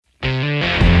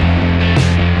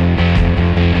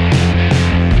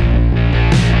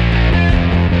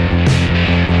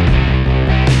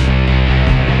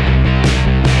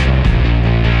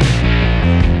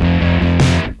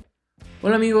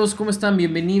amigos? ¿Cómo están?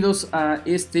 Bienvenidos a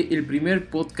el primer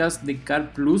podcast de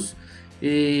Car Plus.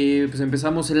 Pues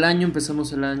empezamos el año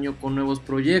con nuevos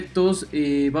proyectos.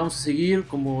 Vamos a seguir,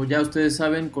 como ya ustedes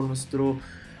saben, con nuestro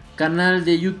canal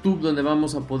de YouTube, donde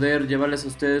vamos a poder llevarles a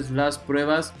ustedes las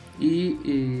pruebas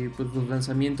y pues los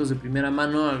lanzamientos de primera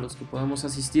mano a los que podamos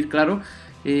asistir, claro,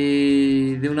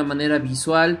 de una manera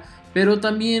visual. Pero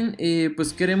también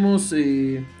pues queremos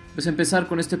pues empezar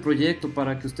con este proyecto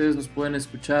para que ustedes nos puedan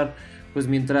escuchar pues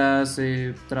mientras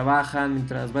trabajan,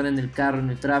 mientras van en el carro, en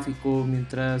el tráfico,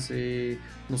 mientras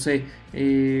no sé,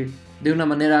 de una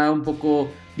manera un poco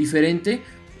diferente.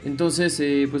 Entonces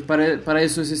pues para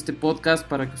eso es este podcast,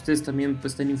 para que ustedes también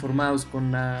pues estén informados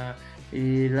con la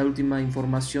última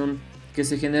información que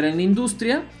se genera en la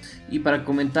industria, y para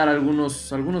comentar algunos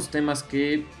temas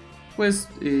que pues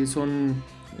son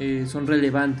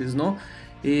relevantes, ¿no?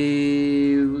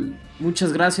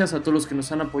 Muchas gracias a todos los que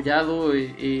nos han apoyado a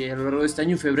lo largo de este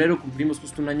año. En febrero cumplimos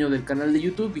justo un año del canal de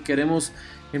YouTube y queremos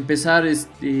empezar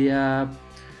a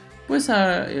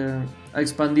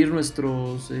expandir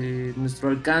nuestro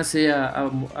alcance,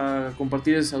 a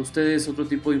compartirles a ustedes otro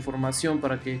tipo de información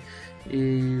para que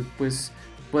pues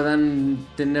puedan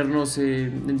tenernos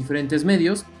en diferentes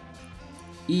medios.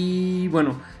 Y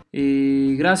bueno,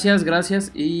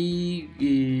 gracias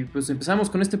y pues empezamos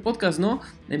con este podcast, ¿no?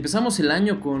 Empezamos el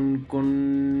año con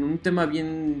un tema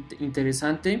bien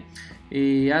interesante.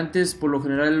 Antes, por lo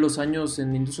general, los años en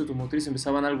la industria automotriz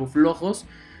empezaban algo flojos,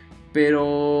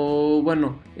 pero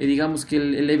bueno, digamos que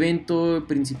el evento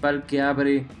principal que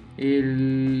abre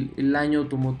el año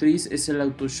automotriz es el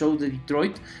Autoshow de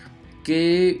Detroit,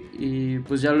 que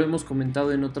pues ya lo hemos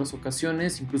comentado en otras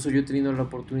ocasiones. Incluso yo he tenido la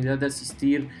oportunidad de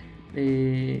asistir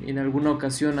en alguna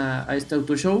ocasión a este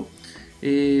Autoshow.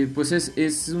 Pues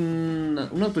es un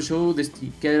Autoshow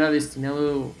que era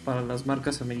destinado para las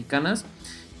marcas americanas,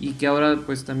 y que ahora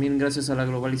pues también gracias a la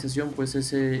globalización pues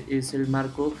ese es el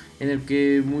marco en el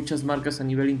que muchas marcas a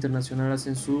nivel internacional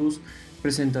hacen sus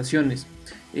presentaciones.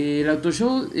 El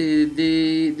Autoshow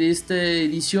de esta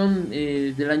edición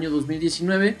del año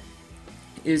 2019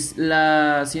 es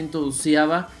la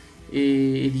 112ª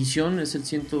edición, es el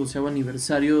 112º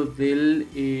aniversario del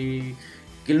que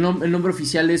el nombre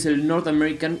oficial es el North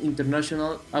American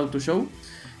International Auto Show.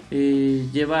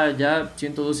 Lleva ya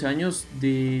 112 años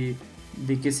de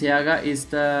que se haga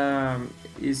este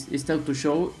Auto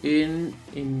Show en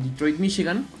Detroit,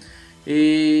 Michigan.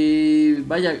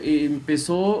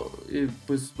 Empezó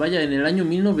pues en el año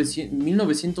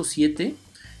 1907,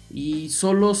 y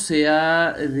solo se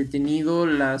ha detenido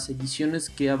las ediciones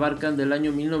que abarcan del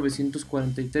año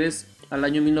 1943 al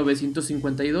año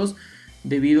 1952,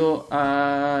 debido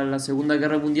a la Segunda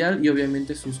Guerra Mundial y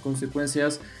obviamente sus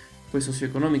consecuencias pues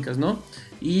socioeconómicas, ¿no?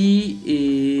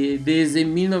 Y desde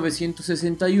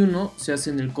 1961 se hace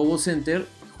en el Cobo Center,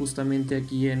 justamente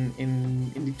aquí en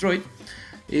Detroit,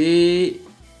 que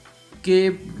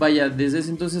desde ese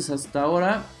entonces hasta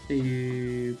ahora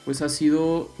pues ha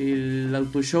sido el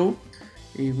auto show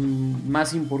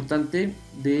más importante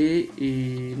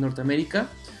de Norteamérica.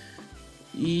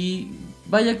 Y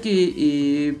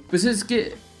pues es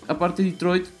que aparte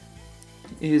Detroit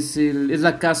es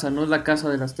la casa, ¿no? Es la casa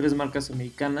de las tres marcas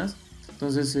americanas.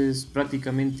 Entonces es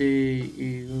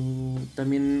prácticamente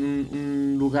también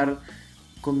un lugar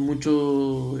con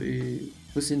mucho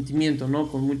pues sentimiento, ¿no?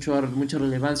 Con mucha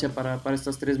relevancia para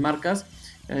estas tres marcas.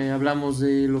 Hablamos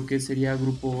de lo que sería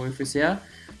Grupo FCA,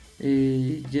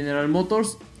 General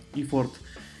Motors y Forte.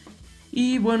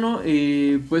 Y bueno,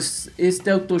 pues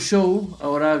este auto show,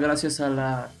 ahora gracias a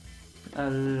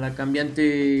la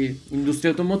cambiante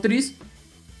industria automotriz,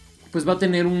 pues va a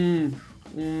tener un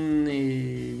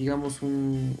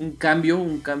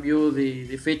cambio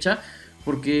de fecha,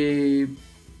 porque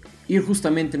ir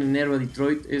justamente en enero a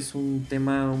Detroit es un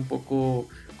tema un poco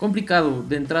complicado.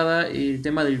 De entrada, el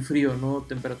tema del frío, ¿no?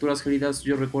 Temperaturas gélidas,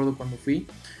 yo recuerdo cuando fui,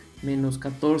 menos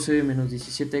 14, menos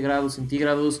 17 grados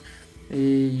centígrados,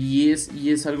 y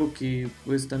es algo que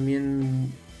pues también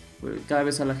cada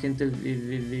vez a la gente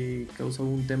le causa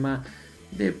un tema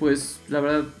de, pues la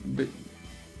verdad,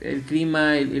 el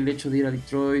clima, el hecho de ir a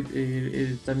Detroit.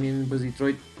 También pues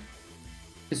Detroit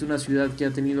es una ciudad que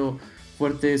ha tenido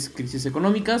fuertes crisis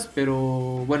económicas,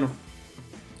 pero bueno,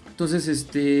 entonces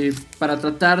para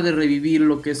tratar de revivir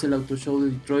lo que es el Auto Show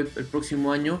de Detroit el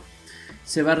próximo año,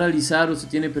 se va a realizar, o se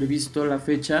tiene previsto la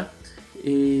fecha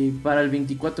para el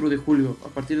 24 de julio, a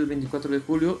partir del 24 de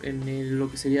julio, en lo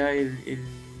que sería el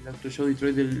Auto Show de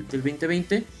Detroit del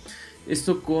 2020.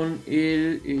 Esto con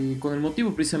el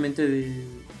motivo precisamente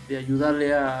de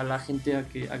ayudarle a la gente a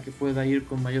que pueda ir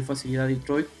con mayor facilidad a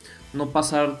Detroit, no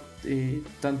pasar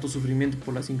tanto sufrimiento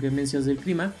por las inclemencias del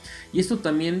clima. Y esto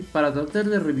también para tratar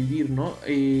de revivir, ¿no?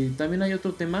 También hay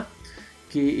otro tema,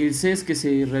 que el CES que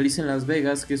se realiza en Las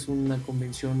Vegas, que es una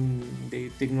convención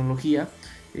de tecnología,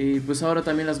 pues ahora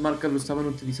también las marcas lo estaban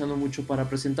utilizando mucho para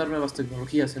presentar nuevas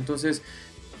tecnologías. Entonces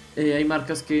hay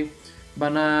marcas que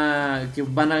van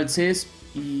al CES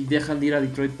y dejan de ir a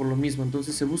Detroit por lo mismo.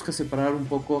 Entonces se busca separar un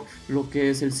poco lo que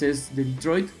es el CES de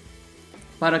Detroit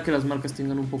para que las marcas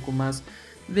tengan un poco más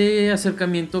de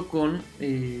acercamiento con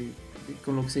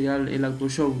lo que sería el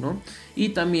Autoshow, ¿no? Y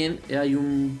también hay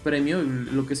un premio,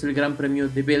 lo que es el Gran Premio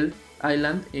de Bell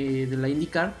Island de la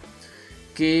IndyCar,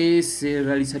 que se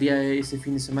realizaría ese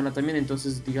fin de semana también.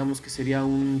 Entonces digamos que sería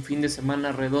un fin de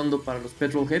semana redondo para los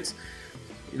petrolheads,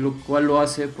 lo cual lo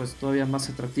hace pues todavía más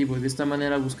atractivo. Y de esta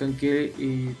manera buscan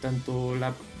que tanto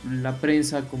la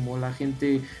prensa como la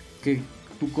gente, que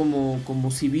tú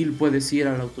como civil puedes ir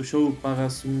al Autoshow,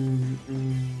 pagas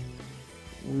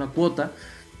una cuota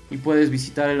y puedes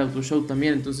visitar el Autoshow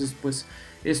también. Entonces pues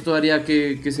esto haría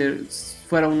que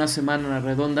fuera una semana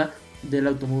redonda del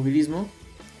automovilismo.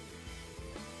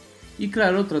 Y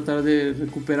claro, tratar de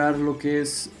recuperar lo que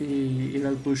es el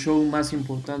autoshow más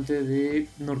importante de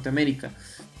Norteamérica.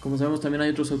 Como sabemos, también hay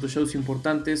otros autoshows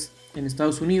importantes en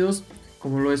Estados Unidos,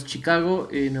 como lo es Chicago,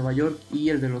 Nueva York y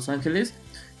el de Los Ángeles,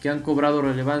 que han cobrado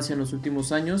relevancia en los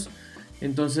últimos años.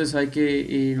 Entonces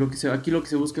aquí lo que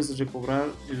se busca es recobrar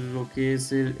lo que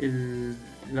es el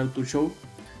Autoshow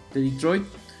de Detroit,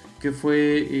 que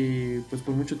fue pues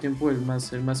por mucho tiempo el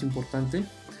más importante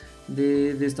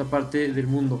de esta parte del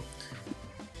mundo.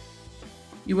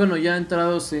 Y bueno, ya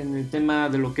entrados en el tema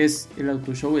de lo que es el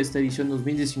Autoshow, esta edición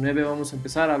 2019, vamos a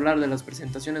empezar a hablar de las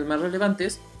presentaciones más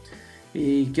relevantes.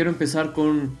 Quiero empezar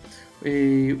con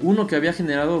uno que había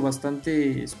generado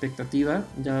bastante expectativa,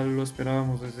 ya lo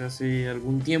esperábamos desde hace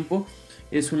algún tiempo.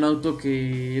 Es un auto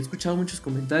que he escuchado muchos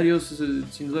comentarios,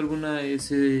 sin duda alguna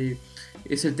es el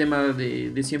tema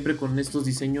de siempre con estos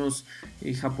diseños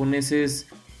japoneses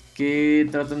que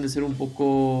tratan de ser un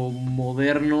poco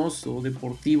modernos o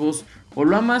deportivos. O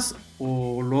lo amas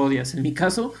o lo odias. En mi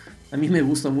caso, a mí me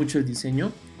gusta mucho el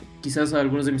diseño. Quizás a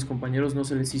algunos de mis compañeros no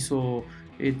se les hizo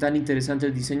tan interesante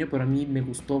el diseño, pero a mí me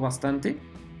gustó bastante.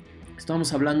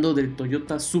 Estamos hablando del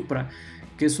Toyota Supra,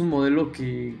 que es un modelo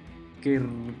que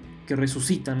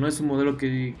resucita, ¿no? Es un modelo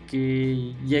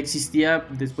que ya existía,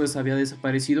 después había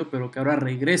desaparecido, pero que ahora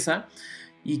regresa.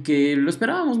 Y que lo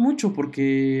esperábamos mucho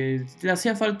porque le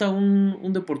hacía falta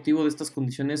un deportivo de estas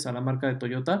condiciones a la marca de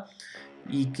Toyota,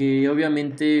 y que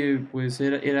obviamente pues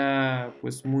era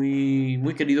pues muy,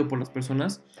 muy querido por las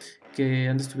personas que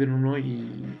antes tuvieron uno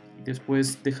y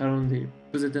después dejaron de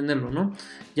tenerlo, ¿no?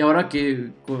 Y ahora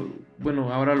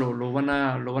ahora lo van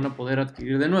a poder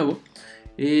adquirir de nuevo.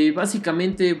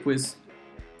 Básicamente pues,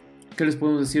 ¿qué les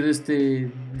podemos decir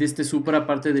de este Supra?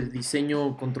 Aparte del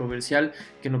diseño controversial,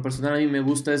 que en lo personal a mí me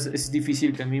gusta, es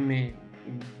difícil que a mí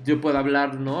yo pueda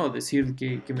hablar, ¿no? Decir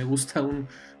que me gusta un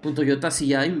Toyota.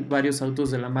 Sí, hay varios autos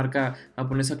de la marca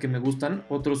japonesa que me gustan,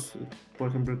 otros, por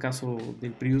ejemplo el caso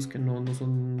del Prius, que no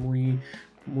son muy,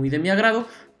 muy de mi agrado,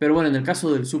 pero bueno, en el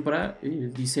caso del Supra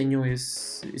el diseño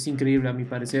es increíble a mi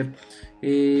parecer.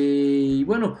 Y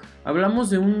bueno, hablamos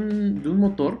de un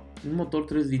motor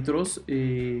 3 litros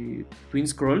Twin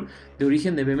Scroll de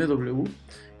origen de BMW,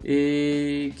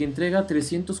 que entrega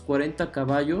 340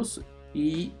 caballos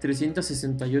y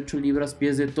 368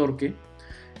 libras-pies de torque,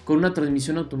 con una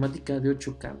transmisión automática de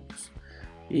 8 cambios.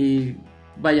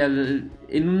 Vaya,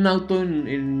 en un auto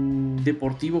en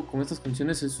deportivo con estas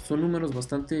condiciones son números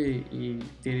bastante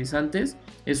interesantes.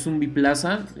 Es un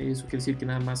biplaza, eso quiere decir que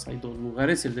nada más hay dos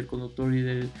lugares, el del conductor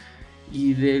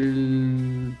y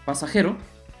del pasajero.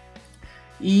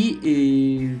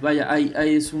 Y vaya,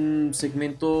 es un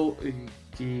segmento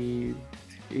que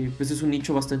pues es un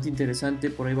nicho bastante interesante.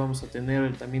 Por ahí vamos a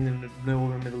tener también el nuevo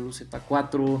BMW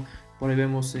Z4, por ahí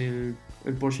vemos el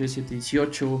Porsche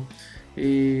 718,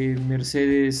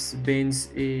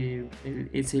 Mercedes-Benz el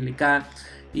SLK,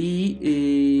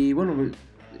 y bueno,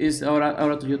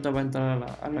 ahora Toyota va a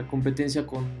entrar a la competencia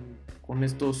con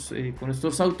estos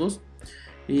autos.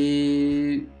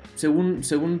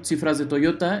 Según cifras de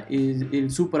Toyota,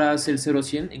 el Supra hace el 0 a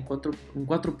 100 en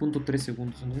 4.3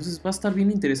 segundos. Entonces va a estar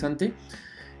bien interesante.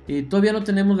 Todavía no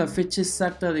tenemos la fecha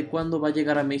exacta de cuándo va a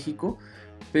llegar a México,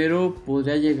 pero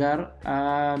podría llegar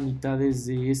a mitades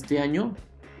de este año.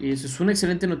 Eso es una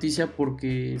excelente noticia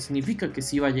porque significa que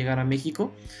sí va a llegar a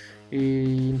México.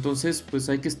 Entonces pues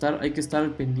hay que estar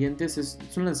pendientes. Es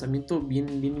un lanzamiento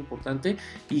bien, bien importante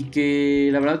y que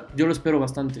la verdad yo lo espero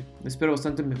bastante.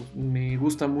 Me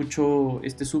gusta mucho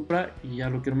este Supra y ya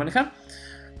lo quiero manejar.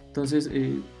 Entonces,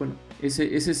 bueno,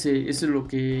 ese es lo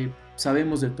que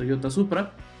sabemos del Toyota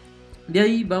Supra. De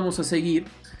ahí vamos a seguir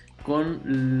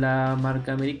con la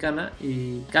marca americana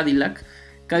Cadillac.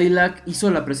 Cadillac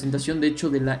hizo la presentación, de hecho,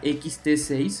 de la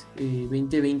XT6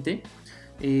 2020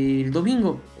 el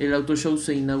domingo. El Autoshow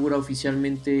se inaugura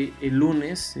oficialmente el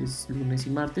lunes, es lunes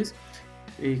y martes,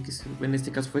 que en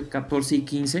este caso fue 14 y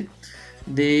 15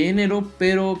 de enero,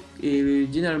 pero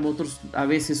General Motors a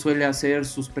veces suele hacer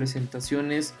sus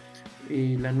presentaciones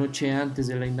la noche antes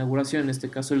de la inauguración, en este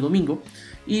caso el domingo,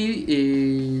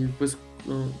 y pues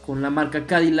con la marca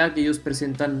Cadillac ellos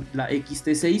presentan la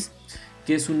XT6,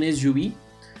 que es un SUV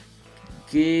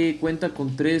que cuenta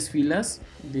con 3 filas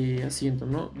de asientos.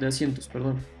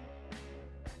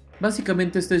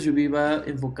 Básicamente este SUV va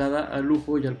enfocada al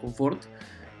lujo y al confort,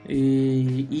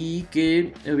 y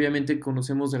que obviamente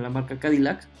conocemos de la marca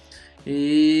Cadillac.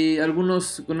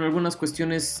 Con algunas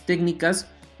cuestiones técnicas,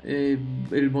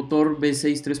 el motor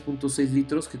V6 3.6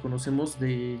 litros que conocemos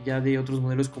ya de otros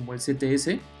modelos como el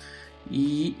CTS,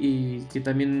 y que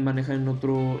también maneja en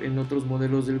otros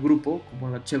modelos del grupo como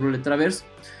la Chevrolet Traverse,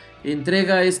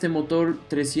 entrega este motor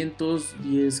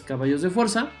 310 caballos de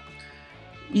fuerza,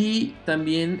 y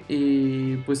también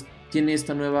pues tiene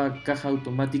esta nueva caja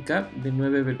automática de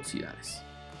 9 velocidades.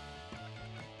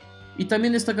 Y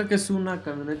también destaca que es una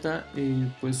camioneta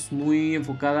pues muy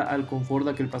enfocada al confort,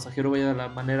 a que el pasajero vaya de la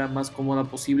manera más cómoda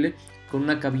posible, con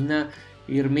una cabina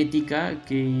hermética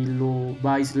que lo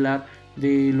va a aislar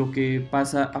de lo que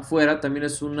pasa afuera. También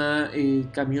es una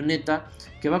camioneta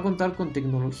que va a contar con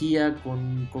tecnología,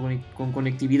 con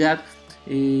conectividad.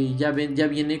 Ya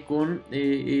viene con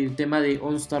el tema de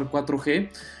OnStar 4G,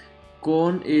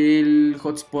 con el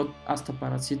hotspot hasta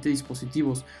para 7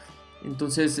 dispositivos.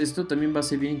 Entonces esto también va a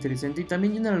ser bien interesante. Y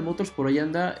también General Motors por ahí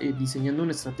anda diseñando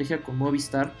una estrategia con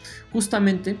Movistar,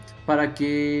 justamente para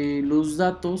que los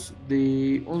datos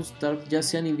de OnStar ya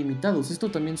sean ilimitados. Esto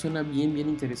también suena bien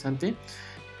interesante,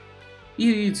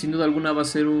 y sin duda alguna va a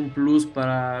ser un plus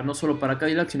no solo para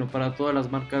Cadillac, sino para todas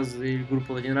las marcas del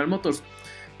grupo de General Motors.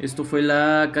 Esto fue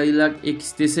la Cadillac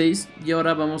XT6, y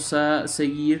ahora vamos a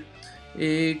seguir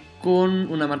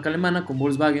con una marca alemana, con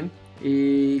Volkswagen,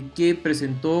 que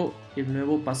presentó el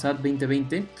nuevo Passat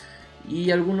 2020.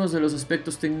 Y algunos de los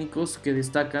aspectos técnicos que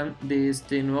destacan de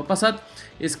este nuevo Passat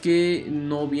es que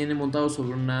no viene montado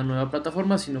sobre una nueva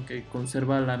plataforma, sino que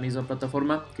conserva la misma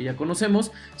plataforma que ya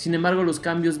conocemos. Sin embargo, los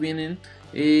cambios vienen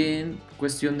en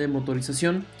cuestión de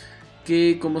motorización,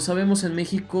 que como sabemos en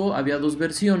México había 2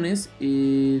 versiones.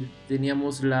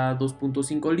 Teníamos la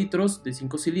 2.5 litros de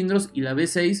 5 cilindros y la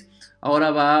V6.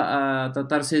 Ahora va a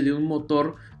tratarse de un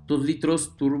motor 2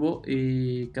 litros turbo,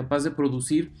 capaz de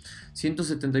producir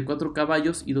 174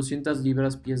 caballos y 200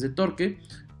 libras-pies de torque,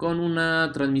 con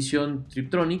una transmisión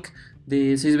Triptronic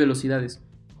de 6 velocidades.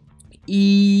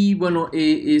 Y bueno,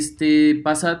 este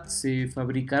Passat se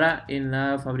fabricará en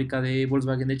la fábrica de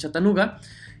Volkswagen de Chattanooga.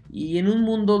 Y en un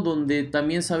mundo donde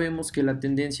también sabemos que la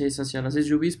tendencia es hacia las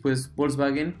SUVs, pues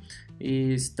Volkswagen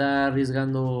está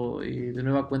arriesgando de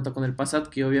nueva cuenta con el Passat,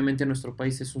 que obviamente en nuestro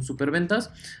país es un superventas,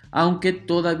 aunque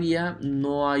todavía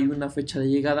no hay una fecha de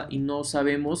llegada y no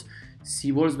sabemos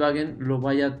si Volkswagen lo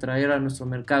vaya a traer a nuestro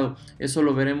mercado. Eso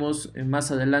lo veremos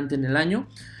más adelante en el año.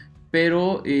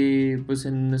 Pero pues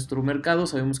en nuestro mercado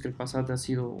sabemos que el Passat ha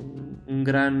sido un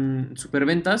gran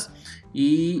superventas,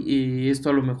 y esto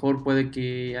a lo mejor puede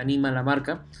que anima a la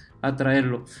marca a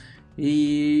traerlo.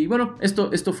 Y bueno,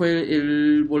 esto fue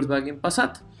el Volkswagen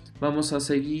Passat. Vamos a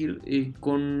seguir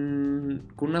con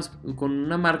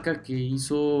una marca que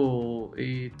hizo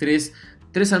tres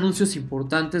anuncios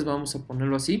importantes, vamos a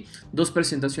ponerlo así, 2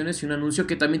 presentaciones y un anuncio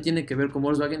que también tiene que ver con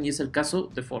Volkswagen, y es el caso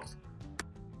de Ford.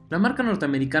 La marca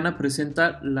norteamericana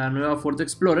presenta la nueva Ford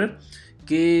Explorer,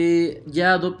 que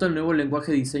ya adopta el nuevo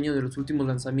lenguaje de diseño de los últimos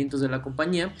lanzamientos de la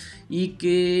compañía, y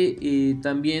que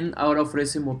también ahora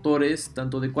ofrece motores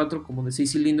tanto de 4 como de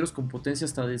 6 cilindros con potencia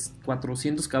hasta de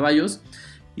 400 caballos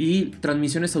y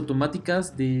transmisiones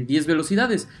automáticas de 10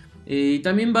 velocidades. Y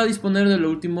también va a disponer de lo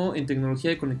último en tecnología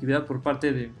de conectividad por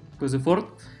parte de Ford.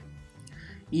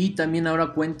 Y también ahora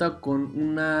cuenta con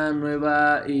una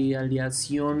nueva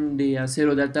aleación de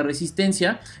acero de alta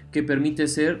resistencia que permite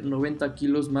ser 90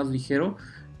 kilos más ligero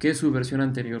que su versión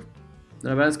anterior.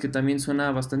 La verdad es que también suena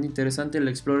bastante interesante. La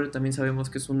Explorer también sabemos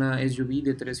que es una SUV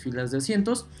de 3 filas de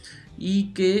asientos,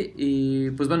 y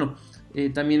que pues bueno,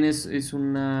 también es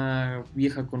una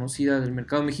vieja conocida del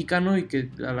mercado mexicano, y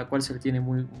a la cual se le tiene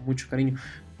mucho cariño.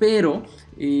 Pero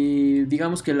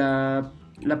digamos que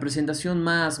la presentación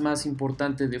más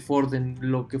importante de Ford en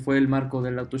lo que fue el marco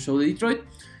del Autoshow de Detroit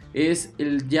es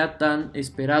el ya tan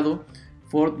esperado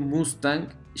Ford Mustang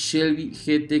Shelby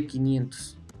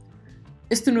GT500.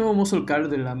 Este nuevo muscle car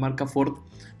de la marca Ford,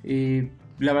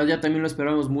 la verdad ya también lo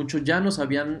esperábamos mucho. Ya nos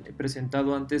habían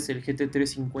presentado antes el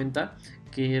GT350,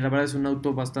 que la verdad es un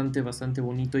auto bastante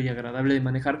bonito y agradable de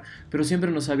manejar, pero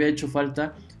siempre nos había hecho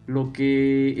falta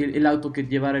el auto que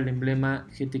llevara el emblema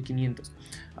GT500.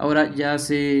 Ahora ya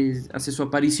hace su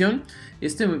aparición.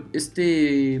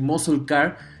 Este muscle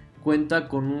car cuenta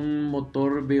con un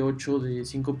motor V8 de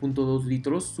 5.2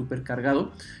 litros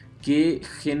supercargado que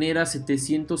genera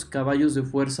 700 caballos de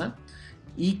fuerza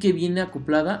y que viene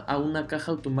acoplada a una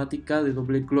caja automática de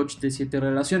doble clutch de 7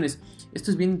 relaciones. Esto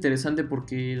es bien interesante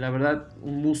porque la verdad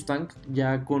un Mustang,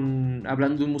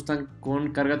 hablando de un Mustang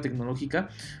con carga tecnológica,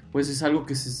 pues es algo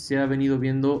que se ha venido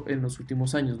viendo en los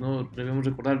últimos años, ¿no? Debemos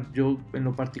recordar, yo en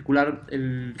lo particular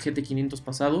el GT500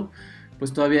 pasado,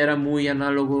 pues todavía era muy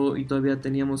análogo y todavía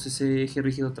teníamos ese eje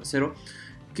rígido trasero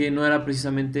que no era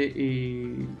precisamente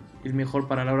el mejor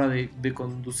para la hora de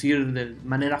conducir de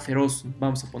manera feroz,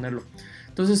 vamos a ponerlo.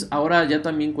 Entonces ahora ya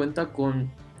también cuenta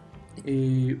con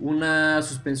una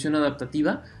suspensión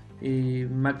adaptativa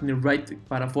Magnet Ride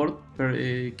para Ford,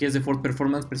 que es de Ford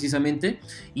Performance precisamente,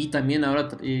 y también ahora,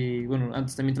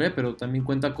 antes también traía, pero también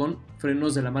cuenta con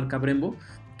frenos de la marca Brembo,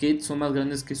 que son más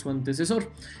grandes que su antecesor.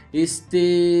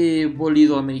 Este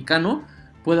bólido americano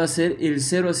puede hacer el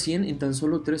 0 a 100 en tan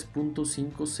solo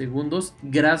 3.5 segundos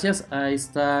gracias a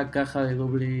esta caja de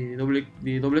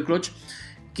doble clutch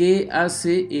que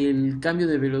hace el cambio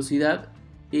de velocidad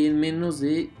en menos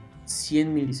de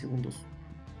 100 milisegundos.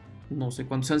 No sé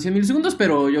cuántos sean 100 milisegundos,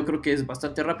 pero yo creo que es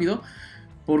bastante rápido,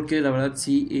 porque la verdad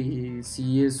sí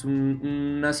es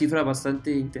una cifra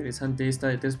bastante interesante esta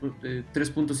de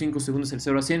 3.5 segundos el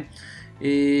 0 a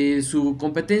 100. Su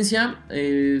competencia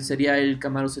sería el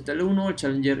Camaro ZL1, el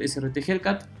Challenger SRT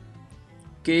Hellcat,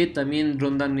 que también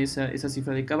rondan esa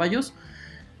cifra de caballos.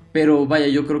 Pero vaya,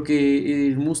 yo creo que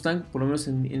el Mustang, por lo menos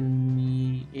en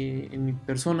mi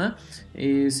persona,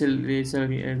 es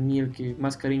el que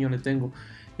más cariño le tengo.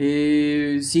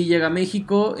 Si llega a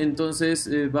México,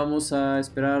 entonces vamos a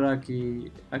esperar a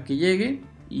que llegue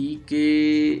y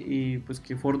que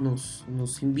Ford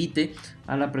nos invite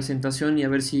a la presentación y a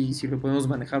ver si lo podemos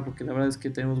manejar, porque la verdad es que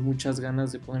tenemos muchas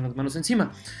ganas de poner las manos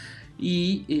encima.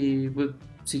 Y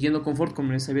siguiendo con Ford,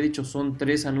 como les había dicho, son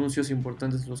 3 anuncios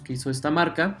importantes los que hizo esta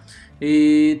marca.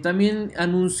 También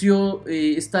anunció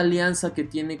esta alianza que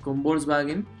tiene con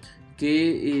Volkswagen,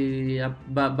 que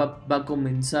va a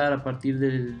comenzar a partir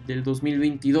del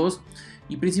 2022,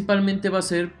 y principalmente va a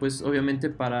ser, pues obviamente,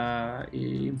 para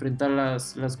enfrentar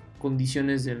las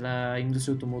condiciones de la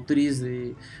industria automotriz.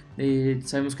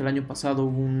 Sabemos que el año pasado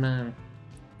hubo una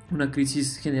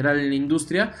crisis general en la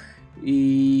industria,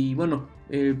 y bueno,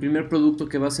 el primer producto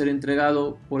que va a ser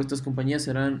entregado por estas compañías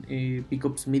serán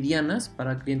pickups medianas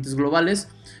para clientes globales,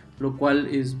 lo cual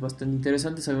es bastante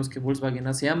interesante. Sabemos que Volkswagen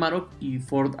hace Amarok y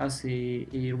Ford hace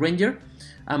Ranger.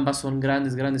 Ambas son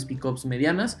grandes pickups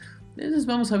medianas. Entonces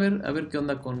vamos a ver qué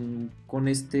onda con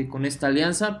esta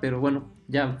alianza. Pero bueno,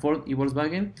 ya Ford y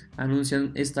Volkswagen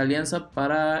anuncian esta alianza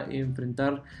para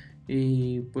enfrentar,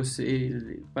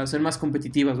 para ser más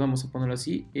competitivas, vamos a ponerlo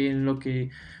así, en lo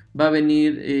que va a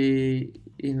venir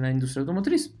en la industria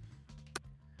automotriz.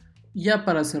 Ya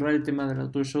para cerrar el tema del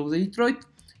Autoshow de Detroit,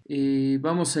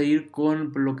 vamos a ir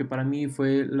con lo que para mí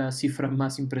fue la cifra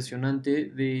más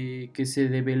impresionante que se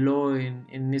develó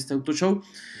en este Autoshow.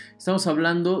 Estamos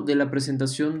hablando de la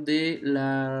presentación de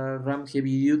la Ram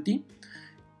Heavy Duty,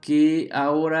 que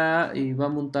ahora va a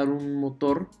montar un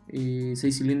motor 6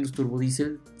 cilindros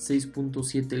turbodiesel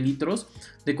 6.7 litros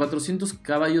de 400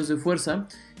 caballos de fuerza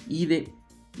y de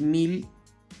 1000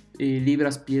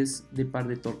 libras-pies de par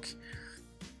de torque.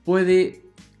 Puede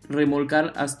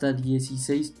remolcar hasta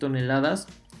 16 toneladas.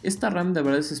 Esta RAM de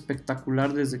verdad es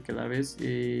espectacular desde que la ves.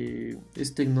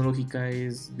 Es tecnológica,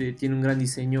 tiene un gran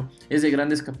diseño, es de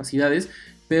grandes capacidades,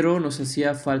 pero nos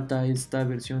hacía falta esta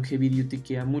versión Heavy Duty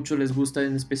que a muchos les gusta,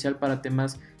 en especial para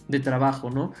temas de trabajo,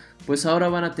 ¿no? Pues ahora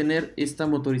van a tener esta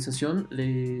motorización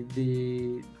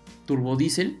de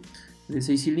turbodiesel de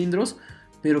 6 cilindros,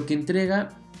 pero que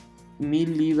entrega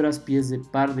 1000 libras-pies de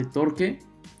par de torque.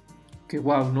 Que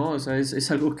wow, ¿no? O sea,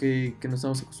 es algo que no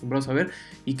estamos acostumbrados a ver,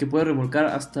 y que puede remolcar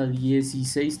hasta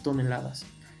 16 toneladas.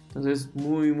 Entonces,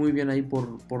 muy bien ahí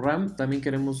por RAM. También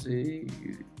queremos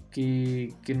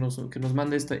que nos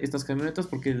mande estas camionetas,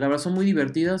 porque la verdad son muy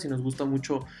divertidas y nos gusta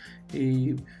mucho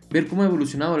ver cómo ha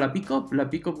evolucionado la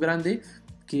pick-up grande,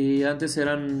 que antes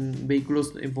eran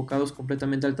vehículos enfocados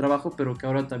completamente al trabajo, pero que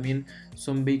ahora también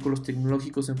son vehículos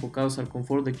tecnológicos enfocados al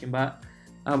confort de quien va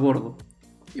a bordo.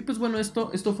 Y pues bueno,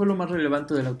 esto fue lo más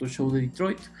relevante del Autoshow de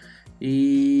Detroit.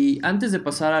 Y antes de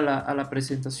pasar a la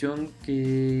presentación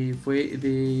que fue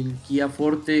del Kia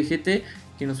Forte GT,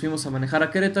 que nos fuimos a manejar a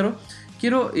Querétaro,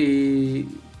 quiero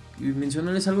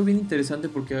mencionarles algo bien interesante,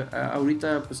 porque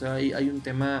ahorita pues hay un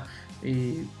tema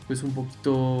pues un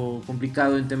poquito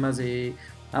complicado en temas de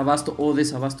abasto o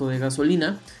desabasto de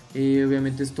gasolina.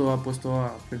 Obviamente esto ha puesto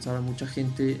a pensar a mucha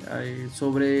gente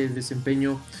sobre el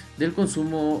desempeño del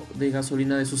consumo de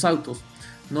gasolina de sus autos,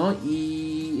 ¿no?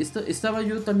 Y estaba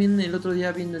yo también el otro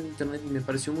día viendo en internet y me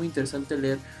pareció muy interesante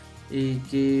leer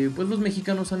que pues los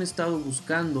mexicanos han estado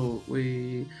buscando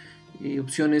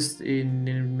opciones en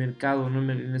el mercado, ¿no?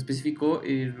 En específico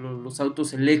los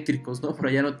autos eléctricos, ¿no?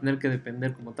 Para ya no tener que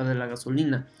depender como tal de la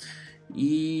gasolina.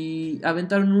 Y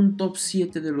aventaron un top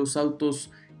 7 de los autos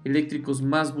eléctricos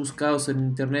más buscados en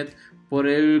internet por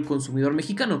el consumidor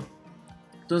mexicano.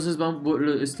 Entonces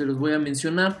los voy a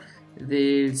mencionar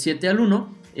del 7 al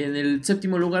 1. En el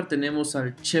séptimo lugar tenemos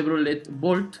al Chevrolet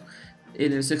Bolt.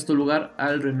 En el sexto lugar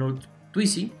al Renault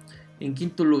Twizy. En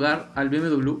quinto lugar al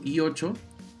BMW i8.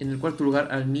 En el cuarto lugar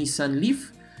al Nissan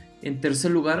Leaf. En tercer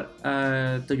lugar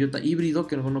a Toyota híbrido,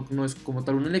 que no es como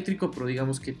tal un eléctrico, pero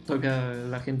digamos que todavía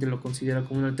la gente lo considera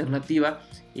como una alternativa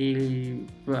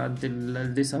ante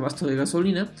el desabasto de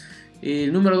gasolina.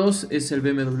 El número 2 es el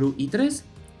BMW i3.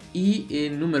 Y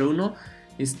el número 1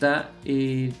 está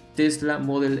Tesla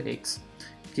Model X.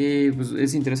 Que pues,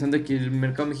 es interesante que el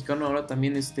mercado mexicano ahora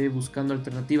también esté buscando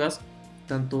alternativas,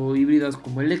 tanto híbridas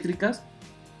como eléctricas,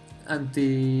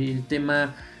 ante el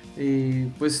tema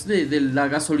pues de la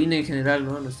gasolina en general,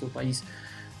 ¿no? En nuestro país.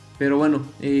 Pero bueno,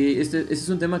 este es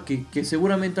un tema que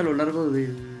seguramente a lo largo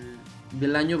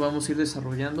del año vamos a ir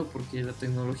desarrollando, porque la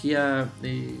tecnología,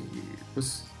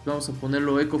 pues vamos a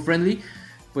ponerlo eco-friendly,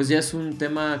 pues ya es un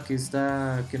tema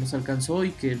que nos alcanzó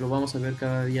y que lo vamos a ver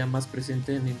cada día más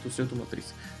presente en la industria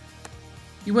automotriz.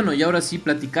 Y bueno, y ahora sí,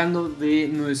 platicando de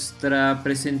nuestra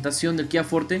presentación del Kia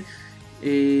Forte,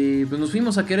 pues nos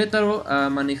fuimos a Querétaro a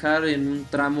manejar en un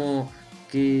tramo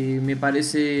que me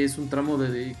parece es un tramo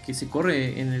en el que se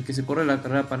corre la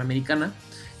carrera panamericana.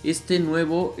 Este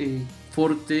nuevo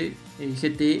Forte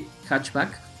GT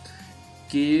Hatchback,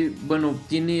 que bueno,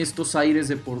 tiene estos aires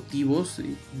deportivos,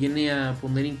 viene a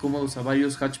poner incómodos a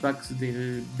varios hatchbacks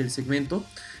del segmento,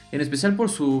 en especial por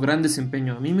su gran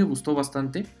desempeño. A mí me gustó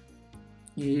bastante.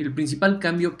 El principal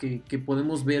cambio que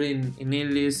podemos ver en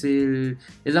él es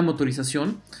la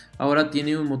motorización. Ahora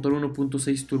tiene un motor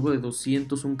 1.6 turbo de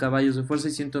 201 caballos de fuerza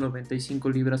y 195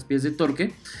 libras-pies de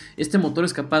torque. Este motor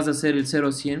es capaz de hacer el 0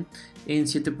 a 100 en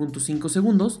 7.5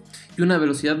 segundos y una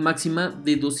velocidad máxima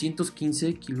de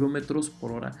 215 kilómetros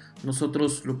por hora.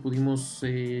 Nosotros lo pudimos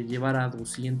llevar a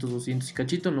 200 y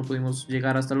cachito, no pudimos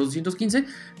llegar hasta los 215,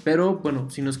 pero bueno,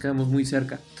 sí nos quedamos muy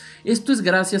cerca. Esto es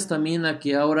gracias también a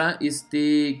que ahora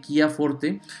este Kia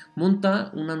Forte monta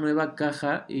una nueva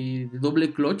caja de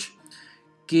doble clutch,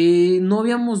 que no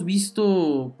habíamos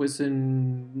visto pues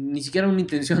ni siquiera una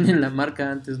intención en la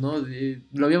marca antes, ¿no?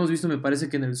 Lo habíamos visto, me parece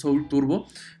que en el Soul Turbo,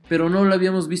 pero no lo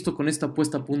habíamos visto con esta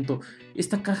puesta a punto.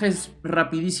 Esta caja es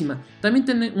rapidísima. También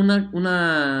tiene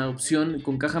una opción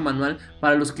con caja manual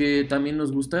para los que también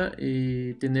nos gusta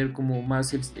tener como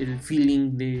más el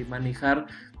feeling de manejar,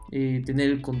 tener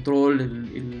el control,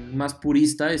 el más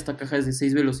purista. Esta caja es de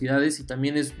 6 velocidades y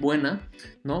también es buena,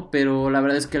 ¿no? Pero la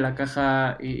verdad es que la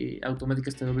caja automática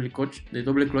de doble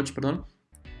clutch,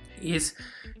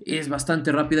 es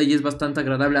bastante rápida y es bastante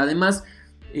agradable. Además,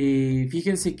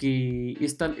 fíjense que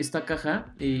esta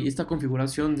caja, esta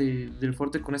configuración del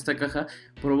Forte con esta caja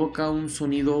provoca un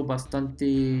sonido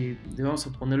bastante, vamos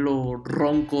a ponerlo,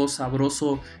 ronco,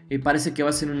 sabroso. Parece que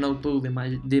va a ser un auto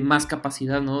de más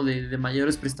capacidad, ¿no? De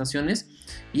mayores prestaciones,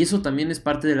 y eso también es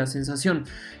parte de la sensación.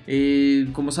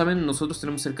 Como saben, nosotros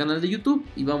tenemos el canal de YouTube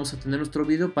y vamos a tener nuestro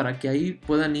video para que ahí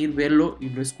puedan ir, verlo y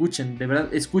lo escuchen. De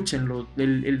verdad, escúchenlo.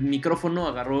 El micrófono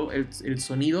agarró el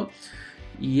sonido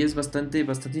y es bastante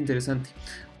interesante.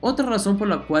 Otra razón por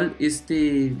la cual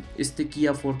este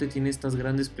Kia Forte tiene estas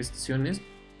grandes prestaciones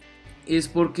es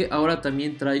porque ahora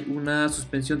también trae una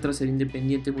suspensión trasera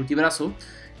independiente multibrazo,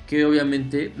 que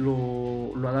obviamente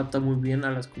lo adapta muy bien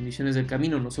a las condiciones del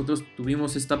camino. Nosotros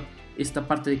tuvimos esta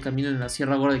parte de camino en la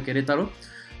Sierra Gorda de Querétaro,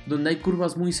 donde hay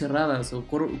curvas muy cerradas o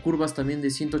curvas también de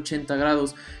 180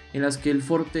 grados, en las que el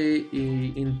Forte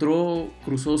entró,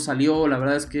 cruzó, salió. La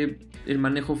verdad es que el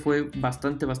manejo fue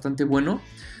bastante bueno,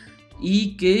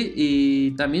 y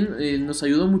que también nos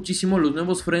ayudó muchísimo los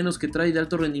nuevos frenos que trae de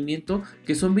alto rendimiento,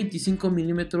 que son 25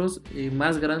 milímetros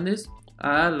más grandes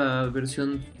a la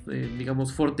versión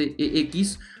digamos Forte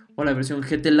EX o la versión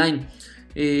GT Line.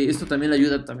 Esto también le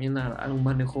ayuda también a un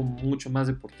manejo mucho más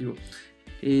deportivo.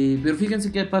 Pero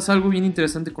fíjense que pasa algo bien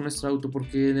interesante con este auto,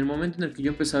 porque en el momento en el que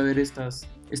yo empecé a ver estas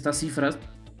cifras,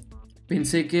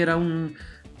 pensé que era un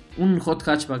hot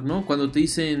hatchback, ¿no? Cuando te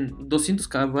dicen 200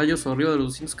 caballos o arriba de los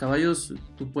 200 caballos,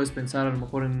 tú puedes pensar a lo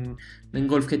mejor en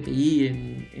Golf GTI,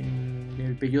 en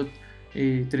el Peugeot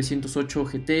 308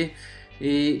 GT.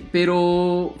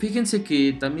 Pero fíjense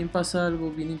que también pasa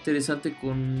algo bien interesante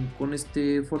con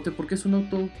este Forte, porque es un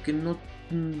auto que no,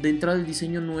 de entrada el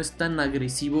diseño no es tan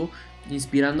agresivo,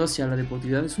 inspirando hacia la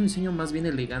deportividad. Es un diseño más bien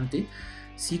elegante,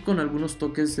 sí, con algunos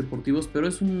toques deportivos, pero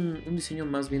es un diseño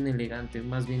más bien elegante,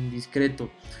 más bien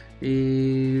discreto.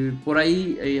 Por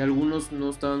ahí algunos no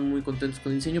estaban muy contentos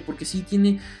con el diseño, porque sí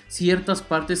tiene ciertas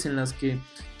partes en las que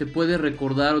te puede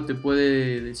recordar o te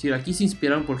puede decir, aquí se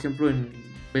inspiraron por ejemplo en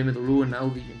BMW, en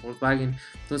Audi, en Volkswagen.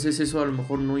 Entonces eso a lo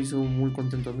mejor no hizo muy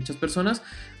contento a muchas personas.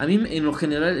 A mí en lo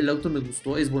general el auto me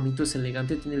gustó, es bonito, es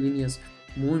elegante, tiene líneas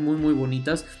muy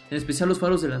bonitas, en especial los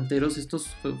faros delanteros,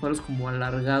 estos faros como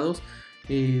alargados,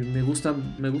 me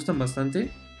gustan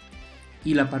bastante.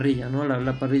 Y la parrilla, ¿no?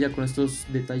 La parrilla con estos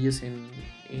detalles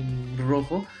en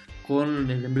rojo, con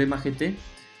el emblema GT.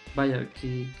 Vaya,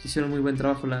 que hicieron muy buen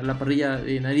trabajo. La parrilla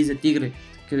de nariz de tigre,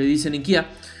 que le dicen en Kia.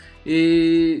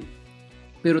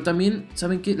 Pero también,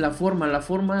 ¿saben qué? La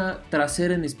forma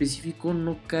trasera en específico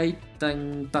no cae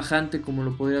tan tajante como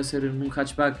lo podría hacer en un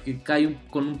hatchback, que cae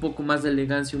con un poco más de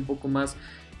elegancia, un poco más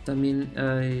también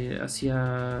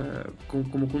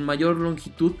como con mayor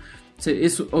longitud.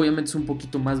 Obviamente es un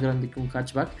poquito más grande que un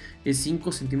hatchback, es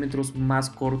 5 centímetros más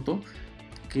corto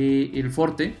que el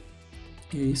Forte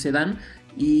sedán,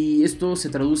 y esto se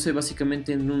traduce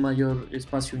básicamente en un mayor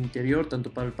espacio interior,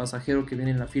 tanto para el pasajero que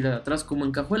viene en la fila de atrás como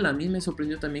en cajuela. A mí me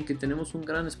sorprendió también que tenemos un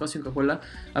gran espacio en cajuela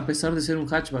a pesar de ser un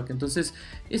hatchback. Entonces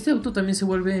este auto también se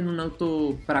vuelve en un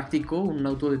auto práctico, un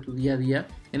auto de tu día a día.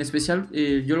 En especial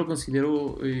yo lo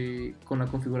considero con la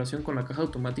configuración con la caja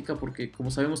automática, porque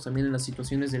como sabemos también en las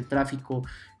situaciones del tráfico,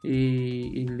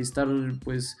 el estar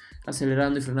pues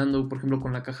acelerando y frenando, por ejemplo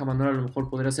con la caja manual, a lo mejor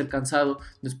podría ser cansado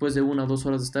después de 1 o 2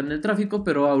 horas de estar en el tráfico,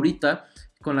 pero ahorita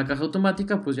con la caja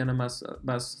automática pues ya nada más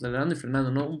vas acelerando y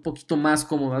frenando, ¿no? Un poquito más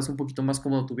cómodo, hace un poquito más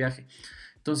cómodo tu viaje.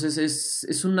 Entonces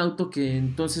es un auto que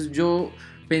entonces yo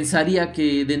pensaría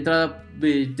que de entrada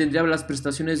tendría las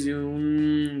prestaciones de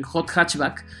un hot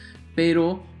hatchback,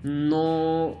 pero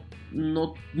no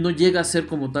llega a ser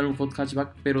como tal un hot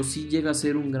hatchback, pero sí llega a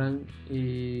ser un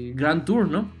gran tour,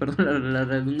 ¿no? Perdón la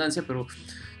redundancia, pero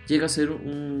llega a ser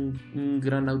un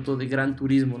gran auto de gran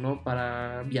turismo, ¿no?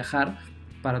 Para viajar,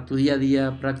 para tu día a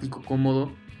día práctico,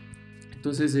 cómodo.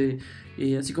 Entonces,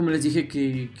 así como les dije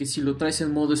que si lo traes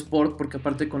en modo Sport, porque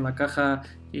aparte con la caja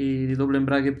de doble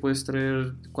embrague puedes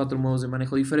traer 4 modos de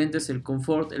manejo diferentes: el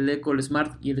Comfort, el Eco, el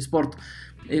Smart y el Sport.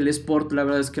 El Sport, la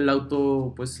verdad es que el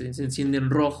auto pues se enciende en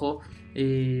rojo,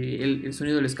 el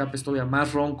sonido del escape es todavía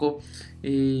más ronco,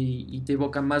 y te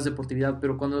evoca más deportividad,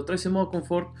 pero cuando lo traes en modo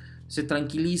Comfort se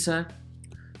tranquiliza,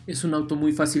 es un auto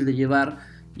muy fácil de llevar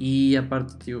y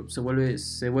aparte, tío, se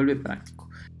vuelve práctico.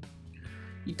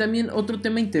 Y también otro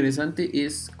tema interesante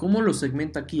es cómo lo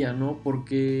segmenta Kia, ¿no?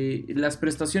 Porque las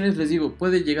prestaciones, les digo,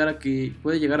 puede llegar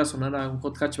a sonar a un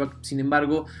hot hatchback, sin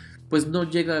embargo, pues no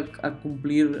llega a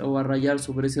cumplir o a rayar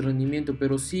sobre ese rendimiento,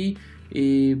 pero sí,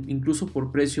 incluso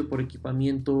por precio, por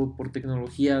equipamiento, por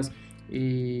tecnologías,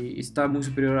 está muy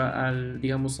superior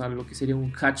digamos, a lo que sería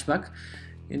un hatchback.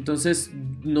 Entonces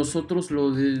nosotros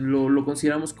lo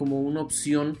consideramos como una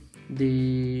opción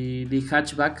de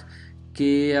hatchback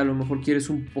que a lo mejor quieres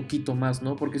un poquito más,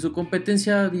 ¿no? Porque su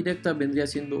competencia directa vendría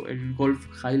siendo el Golf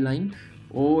Highline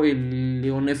o el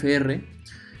León FR,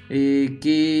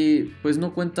 que pues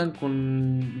no cuentan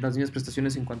con las mismas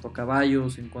prestaciones en cuanto a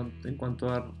caballos, en cuanto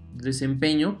a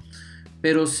desempeño,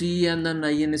 pero sí andan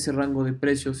ahí en ese rango de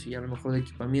precios y a lo mejor de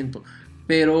equipamiento.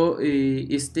 Pero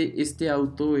este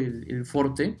auto, el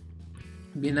Forte,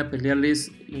 viene a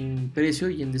pelearles en precio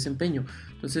y en desempeño.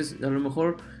 Entonces a lo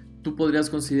mejor tú podrías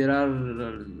considerar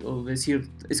o decir,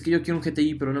 es que yo quiero un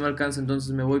GTI pero no me alcanza,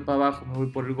 entonces me voy para abajo, me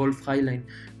voy por el Golf Highline.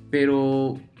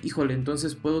 Pero híjole,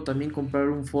 entonces puedo también comprar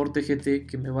un Forte GT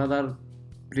que me va a dar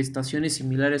prestaciones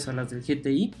similares a las del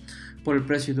GTI por el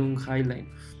precio de un Highline.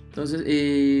 Entonces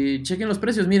chequen los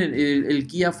precios. Miren, el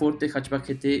Kia Forte Hatchback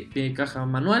GT de caja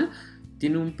manual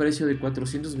tiene un precio de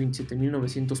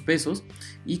 427,900 pesos,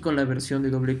 y con la versión de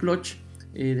doble clutch,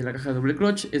 de la caja de doble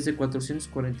clutch, es de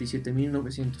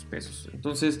 447,900 pesos.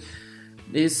 Entonces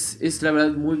es la verdad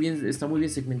está muy bien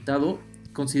segmentado.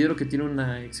 Considero que tiene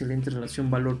una excelente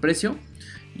relación valor-precio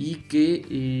y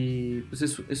que pues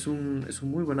es un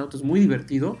muy buen auto, es muy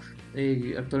divertido.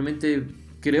 Actualmente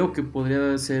creo que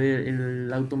podría ser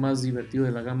el auto más divertido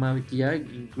de la gama de Kia,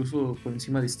 incluso por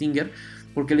encima de Stinger,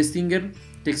 porque el Stinger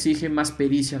te exige más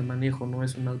pericia al manejo, ¿no?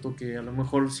 Es un auto que a lo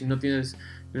mejor si no tienes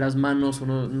las manos o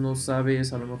no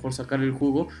sabes a lo mejor sacar el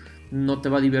jugo, no te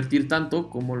va a divertir tanto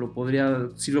como lo podría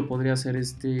hacer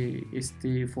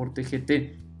este Forte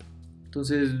GT.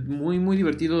 Entonces, muy muy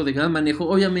divertido, de gran manejo.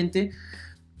 Obviamente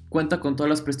cuenta con todas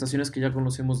las prestaciones que ya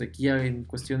conocemos de Kia en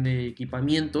cuestión de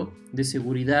equipamiento, de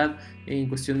seguridad, en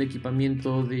cuestión de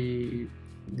equipamiento de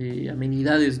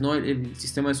amenidades, ¿no? El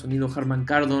sistema de sonido Harman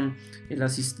Kardon,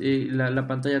 la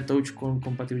pantalla touch con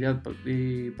compatibilidad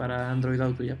para Android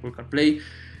Auto y Apple CarPlay,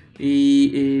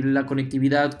 y la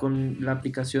conectividad con la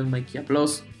aplicación My Kia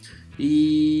Plus.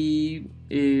 Y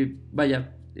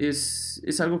vaya,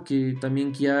 es algo que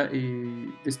también Kia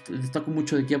destaco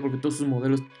mucho de Kia, porque todos sus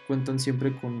modelos cuentan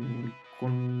siempre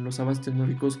con los avances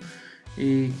tecnológicos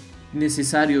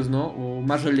necesarios, ¿no? O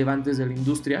más relevantes de la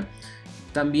industria.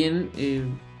 También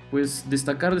pues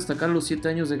destacar los 7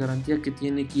 años de garantía que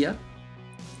tiene Kia,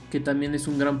 que también es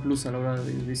un gran plus a la hora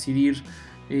de decidir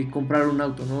comprar un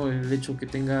auto, ¿no? El hecho que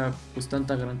tenga pues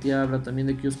tanta garantía habla también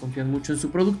de que ellos confían mucho en su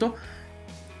producto,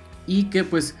 y que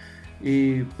pues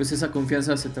esa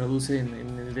confianza se traduce en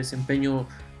el desempeño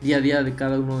día a día de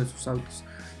cada uno de sus autos.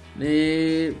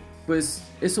 Pues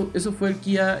eso fue el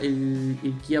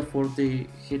Kia Forte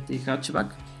GT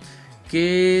Hatchback,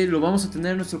 que lo vamos a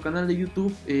tener en nuestro canal de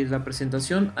YouTube, la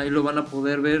presentación, ahí lo van a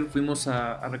poder ver. Fuimos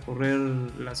a recorrer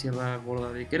la Sierra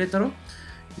Gorda de Querétaro,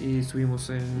 estuvimos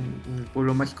en el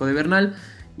pueblo mágico de Bernal,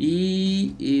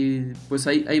 y pues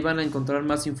ahí van a encontrar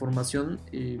más información.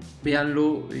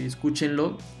 Véanlo,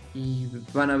 escúchenlo, y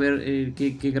van a ver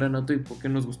qué gran auto y por qué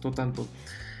nos gustó tanto.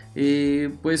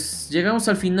 Pues llegamos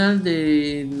al final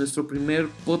de nuestro primer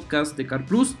podcast de Car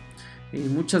Plus.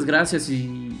 Muchas gracias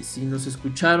si nos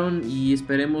escucharon, y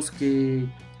esperemos que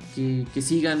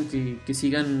sigan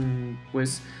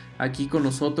pues aquí con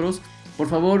nosotros. Por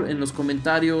favor, en los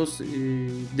comentarios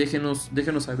déjenos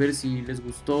saber si les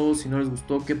gustó, si no les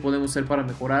gustó, qué podemos hacer para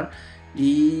mejorar.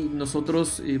 Y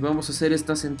nosotros vamos a hacer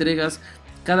estas entregas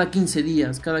cada 15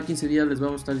 días. Cada 15 días les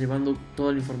vamos a estar llevando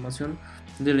toda la información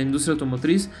de la industria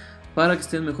automotriz para que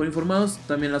estén mejor informados.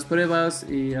 También las pruebas,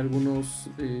 algunos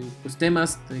pues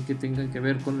temas que tengan que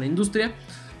ver con la industria.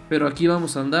 Pero aquí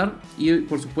vamos a andar, y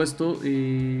por supuesto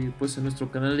pues en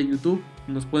nuestro canal de YouTube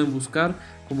nos pueden buscar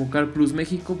como Car Plus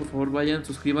México. Por favor, vayan,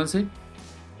 suscríbanse,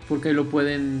 porque ahí lo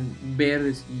pueden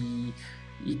ver,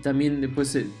 y también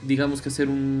después digamos que hacer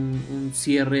un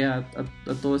cierre a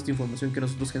toda esta información que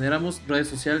nosotros generamos. Redes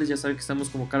sociales, ya saben que estamos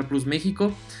como Car Plus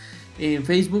México en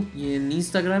Facebook y en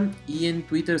Instagram, y en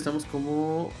Twitter estamos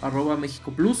como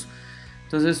 @MexicoPlus.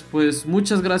 Entonces, pues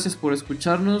muchas gracias por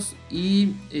escucharnos,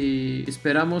 y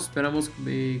esperamos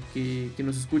que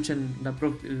nos escuchen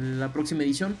la próxima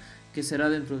edición, que será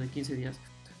dentro de 15 días.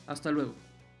 Hasta luego.